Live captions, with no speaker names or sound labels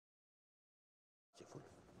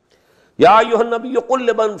Ya ayyuhan nabiyyu qul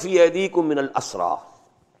liman fi aydikum min al-asra.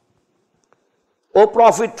 O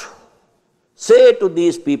Prophet, say to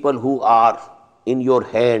these people who are in your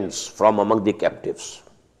hands from among the captives,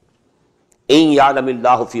 in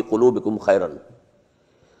ya'lamillahu fi qulubikum khairan.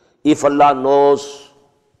 If Allah knows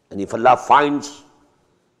and if Allah finds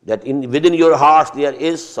that within your hearts there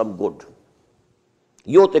is some good,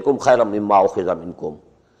 yu'tikum khairan mimma ukhiza minkum.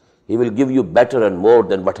 He will give you better and more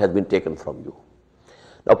than what has been taken from you.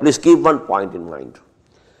 Now please keep one point in mind.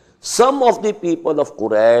 Some of the people of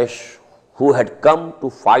Quraysh who had come to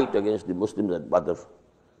fight against the Muslims at Badr,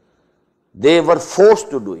 they were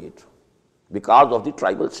forced to do it because of the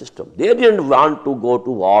tribal system. They didn't want to go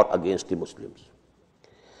to war against the Muslims.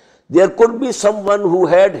 There could be someone who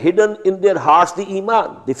had hidden in their hearts the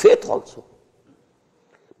Iman, the faith also.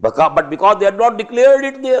 But because they had not declared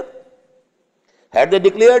it there, had they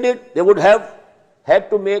declared it, they would have had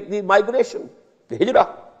to make the migration, the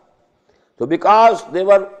hijrah. So because they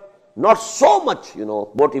were not so much,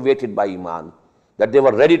 motivated by Iman, that they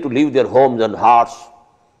were ready to leave their homes and hearts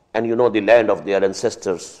and, the land of their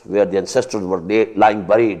ancestors, where the ancestors were lying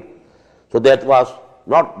buried. So that was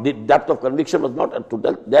not, the depth of conviction was not to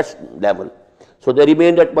that level. So they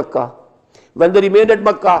remained at Makkah. When they remained at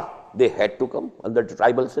Makkah, they had to come under the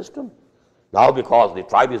tribal system. Now because the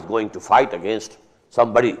tribe is going to fight against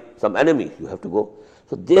somebody, some enemy, you have to go.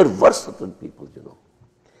 So there were certain people,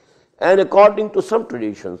 And according to some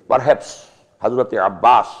traditions, perhaps Hazrat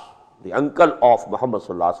Abbas, the uncle of Muhammad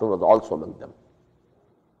sallallahu alaihi wasallam, was also among them.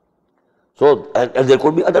 So, and there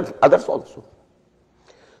could be others also.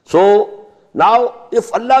 So, now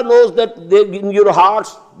if Allah knows that in your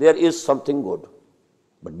hearts there is something good,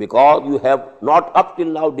 but because you have not up till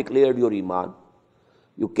now declared your Iman,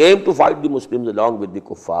 you came to fight the Muslims along with the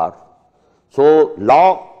kuffar, so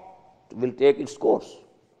law will take its course.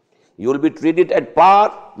 You will be treated at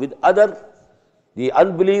par with the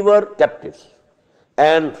unbeliever captives,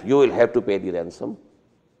 and you will have to pay the ransom.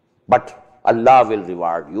 But Allah will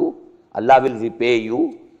reward you, Allah will repay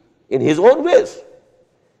you in His own ways.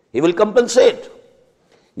 He will compensate.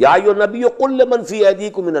 Ya ayyuhan nabiyyu qul liman fi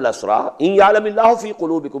aydikum min al-asra in ya'lamillahu fi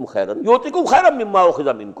qulubikum khairan yu'tikum khairan mimma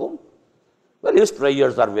ukhiza minkum. Well, His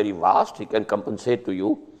prayers are very vast. He can compensate to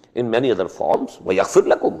you in many other forms. Wa yaghfir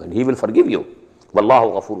lakum, and He will forgive you.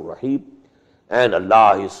 Wallahu ghafurur rahim, and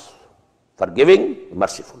Allah is forgiving,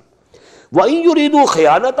 merciful. Wa in yuridu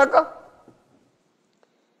khiyanataka,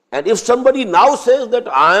 and if somebody now says that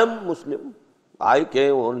I am Muslim, I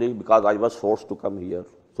came only because I was forced to come here,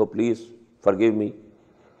 so please forgive me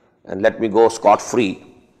and let me go scot-free.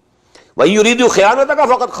 Wa in yuridu khiyanataka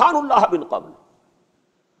faqad khanu Allah min qabl.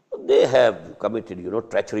 They have committed,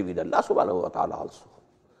 treachery with Allah subhanahu wa ta'ala also.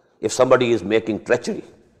 If somebody is making treachery,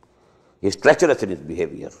 he is treacherous in his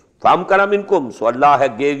behavior. فَأَمْكَنَ مِنْكُمْ, so Allah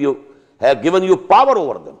has given you power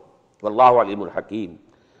over them. Wallahu alimul hakim,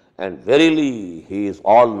 and verily He is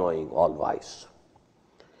all-knowing, all-wise.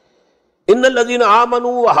 إِنَّ الَّذِينَ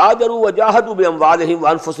آمَنُوا وَهَاجَرُوا وَجَاهَدُوا بِأَمْوَالِهِمْ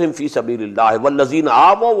وَأَنفُسِهِمْ فِي سَبِيلِ اللَّهِ وَالَّذِينَ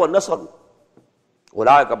آوَوا وَنَصَرُوا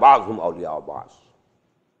أُولَٰئِكَ بَعْضُهُمْ أَوْلِيَاءُ بَعْضٍ.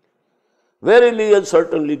 Verily and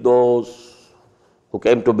certainly those who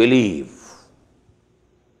came to believe,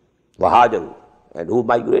 وَهَاجَرُوا, and who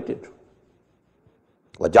migrated,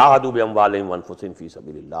 وَجَاهَدُوا بِأَمْوَالِهِمْ وَأَنفُسِهِمْ فِي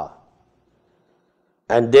سَبِيلِ اللَّهِ,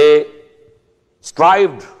 and they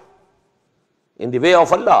strived in the way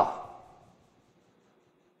of Allah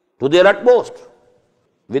to their utmost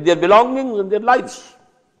with their belongings and their lives.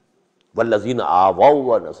 وَالَّذِينَ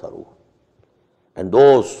آوَوا وَنَصَرُوا, and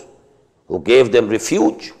those who gave them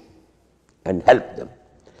refuge and helped them.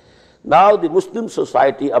 Now the Muslim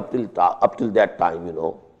society up till that time,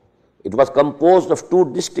 it was composed of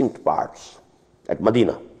two distinct parts at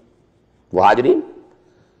Medina, Muhajirin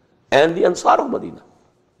and the Ansar of Medina.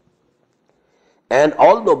 And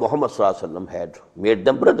although Muhammad sallallahu alaihi wasallam had made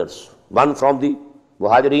them brothers, one from the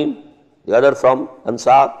Muhajirin, the other from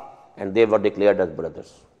Ansar, and they were declared as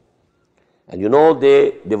brothers. And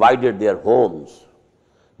they divided their homes,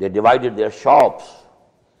 they divided their shops.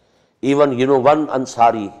 Even, one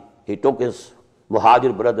Ansari, he took his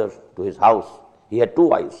Muhajir brother to his house. He had two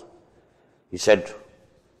wives. He said,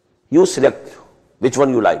 you select which one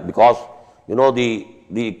you like, because,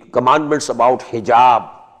 the commandments about hijab,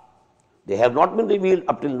 they have not been revealed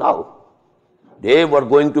up till now. They were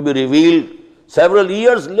going to be revealed several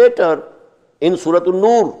years later in Surah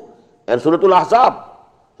An-Nur and Surah Al-Ahzab.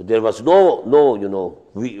 So there was no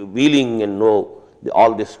wheeling and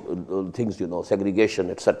all these things,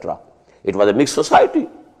 segregation, etc. It was a mixed society.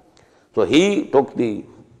 So he took the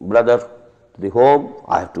brother to the home.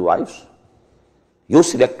 I have two wives. You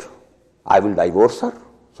select. I will divorce her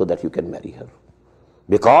so that you can marry her.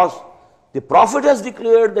 Because The Prophet has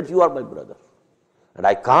declared that you are my brother. And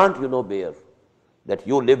I can't, bear that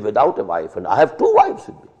you live without a wife, and I have 2 wives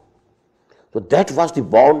with me. So that was the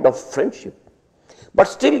bond of friendship. But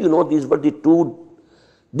still, these were the 2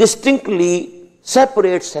 distinctly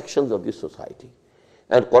separate sections of the society.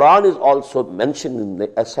 And Quran is also mentioned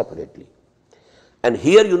separately. And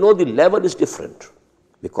here, the level is different.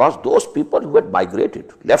 Because those people who had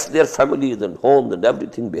migrated, left their families and homes and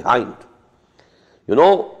everything behind,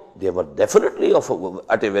 they were definitely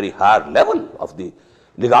at a very higher level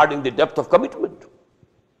regarding the depth of commitment,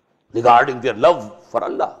 regarding their love for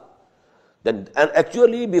Allah. And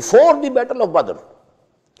actually, before the Battle of Badr,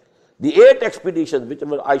 the 8 expeditions, which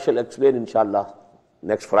I shall explain inshallah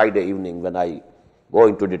next Friday evening when I go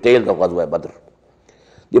into details of Ghazwa Badr,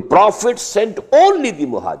 the Prophet sent only the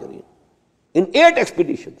Muhajirin in 8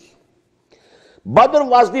 expeditions. Badr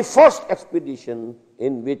was the first expedition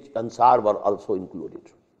in which Ansar were also included.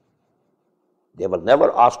 They were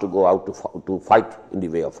never asked to go out to fight in the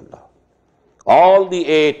way of Allah. All the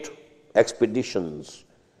 8 expeditions,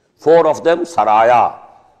 4 of them Saraya,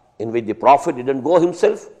 in which the Prophet didn't go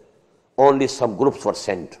himself, only some groups were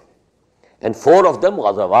sent. And 4 of them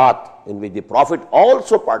Ghazawat, in which the Prophet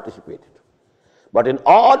also participated. But in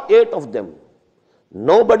all 8 of them,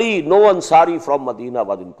 no Ansari from Medina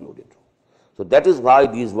was included. So that is why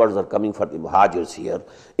these words are coming for the Muhajirs here.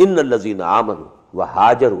 Innal lazina amanu wa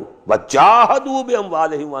hajaru wa jahadu bi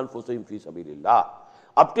amwalihim wa anfusihim fi sabilillah.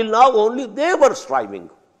 Up till now only they were striving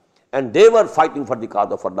and they were fighting for the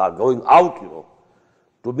cause of Allah, going out,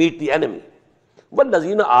 to meet the enemy. Wal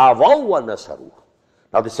lazina awaw wa nasaru.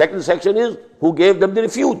 Now the second section is who gave them the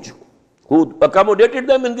refuge, who accommodated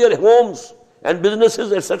them in their homes and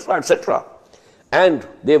businesses, etc., etc. And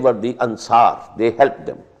they were the Ansar, they helped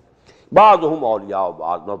them. Ba'duhum awliya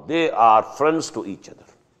ba'd. Now they are friends to each other.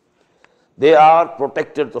 They are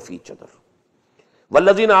protectors of each other.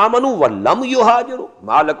 وَالَّذِينَ آمَنُوا وَلَّمْ يُهَاجِرُوا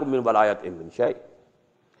مَا لَكُم مِّن وَلَايَتِهِم مِّن شَيْءٍ.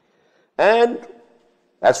 And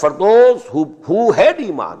as for those who had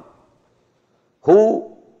Iman,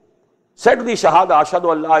 who said the Shahada,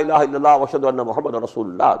 Ashhadu an la ilaha illallah wa ashhadu anna Muhammadan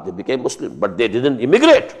Rasulullah, they became Muslim, but they didn't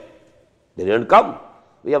immigrate. They didn't come.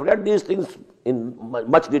 We have read these things in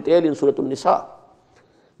much detail in Surah An-Nisa.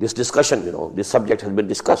 This discussion, this subject has been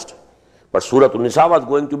discussed. But Surah An-Nisa was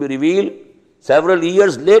going to be revealed several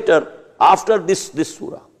years later after this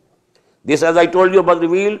surah. This, as I told you, was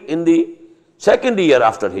revealed in the 2nd year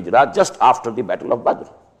after Hijrah, just after the Battle of Badr.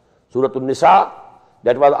 Surah An-Nisa,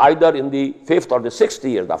 that was either in the 5th or the 6th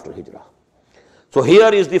year after Hijrah. So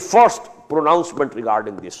here is the first pronouncement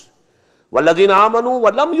regarding this. وَالَّذِينَ آمَنُوا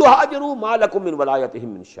وَلَمْ يُهَاجِرُوا مَا لَكُم مِّن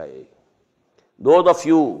وَلَايَتِهِم مِّن شَيْءٍ. Those of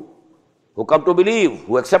you who come to believe,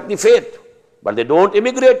 who accept the faith, but they don't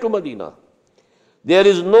immigrate to Medina,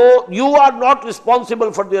 you are not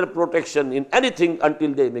responsible for their protection in anything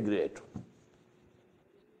until they immigrate.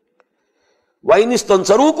 وَإِنِ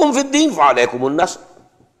اسْتَنْصَرُوكُمْ فِي الدِّينِ فَعَلَيْكُمُ النَّصْرُ.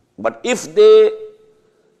 But if they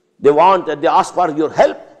want and they ask for your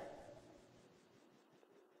help,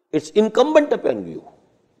 it's incumbent upon you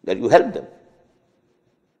that you help them.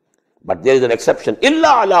 But there is an exception.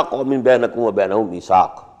 إِلَّا عَلَىٰ قَوْمٍ بَيْنَكُمْ وَبَيْنَهُمْ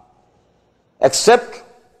مِيثَاقٌ. Except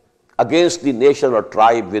against the nation or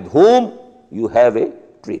tribe with whom you have a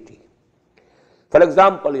treaty. For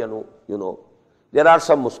example, there are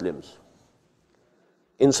some Muslims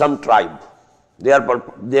in some tribe. They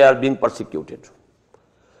are being persecuted.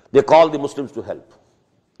 They call the Muslims to help.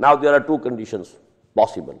 Now there are 2 conditions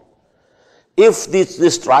possible. If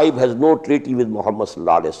this tribe has no treaty with Muhammad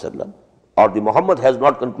sallallahu alaihi wasallam, or the Muhammad has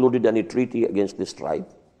not concluded any treaty against this tribe,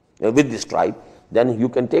 with this tribe, then you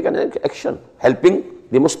can take an action helping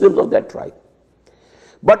the Muslims of that tribe.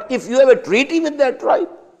 But if you have a treaty with that tribe,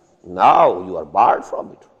 now you are barred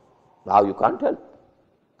from it. Now you can't help.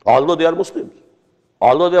 Although they are Muslims,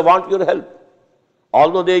 although they want your help,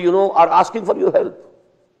 although they, are asking for your help.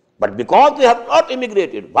 But because they have not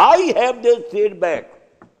immigrated, why have they stayed back?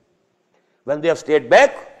 When they have stayed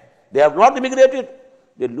back, they have not immigrated,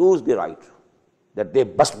 they lose the right that they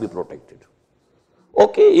must be protected.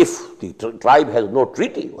 Okay, if the tribe has no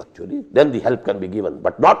treaty, actually, then the help can be given,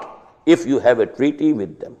 but not if you have a treaty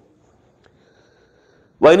with them.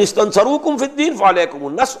 وَإِنِ اسْتَنْصَرُوكُمْ فِي الدِّينِ فَعَلَيْكُمُ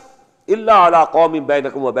النَّصْرُ إِلَّا عَلَىٰ قَوْمٍ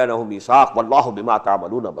بَيْنَكُمْ وَبَيْنَهُم مِّيثَاقٌ وَاللَّهُ بِمَا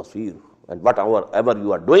تَعْمَلُونَ بَصِيرٌ. And whatever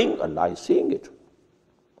you are doing, Allah is seeing it.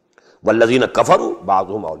 وَالَّذِينَ كَفَرُوا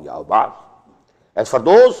بَعْضُهُمْ أَوْلِيَاءُ بَعْضٍ. As for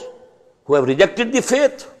those who have rejected the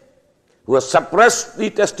faith, who have suppressed the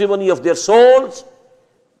testimony of their souls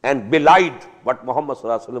and belied what Muhammad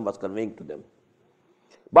sallallahu alaihi wasallam was conveying to them,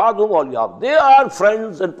 بَعْضُهُمْ أَوْلِيَاءُ, they are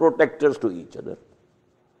friends and protectors to each other.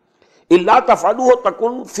 إِلَّا تَفْعَلُوهُ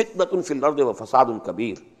تَكُنْ فِتْنَةٌ فِي الْأَرْضِ وَفَسَادٌ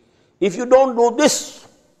كَبِيرٌ. If you don't do this,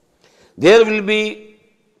 there will be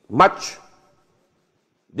much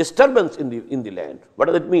disturbance in the land. What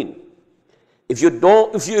does it mean? If you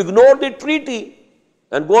ignore the treaty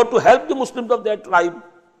and go to help the Muslims of that tribe,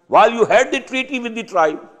 while you had the treaty with the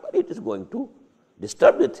tribe, it is going to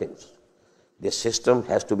disturb the things. This system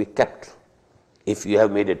has to be kept. If you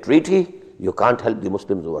have made a treaty, you can't help the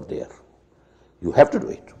Muslims over there. You have to do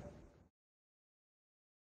it.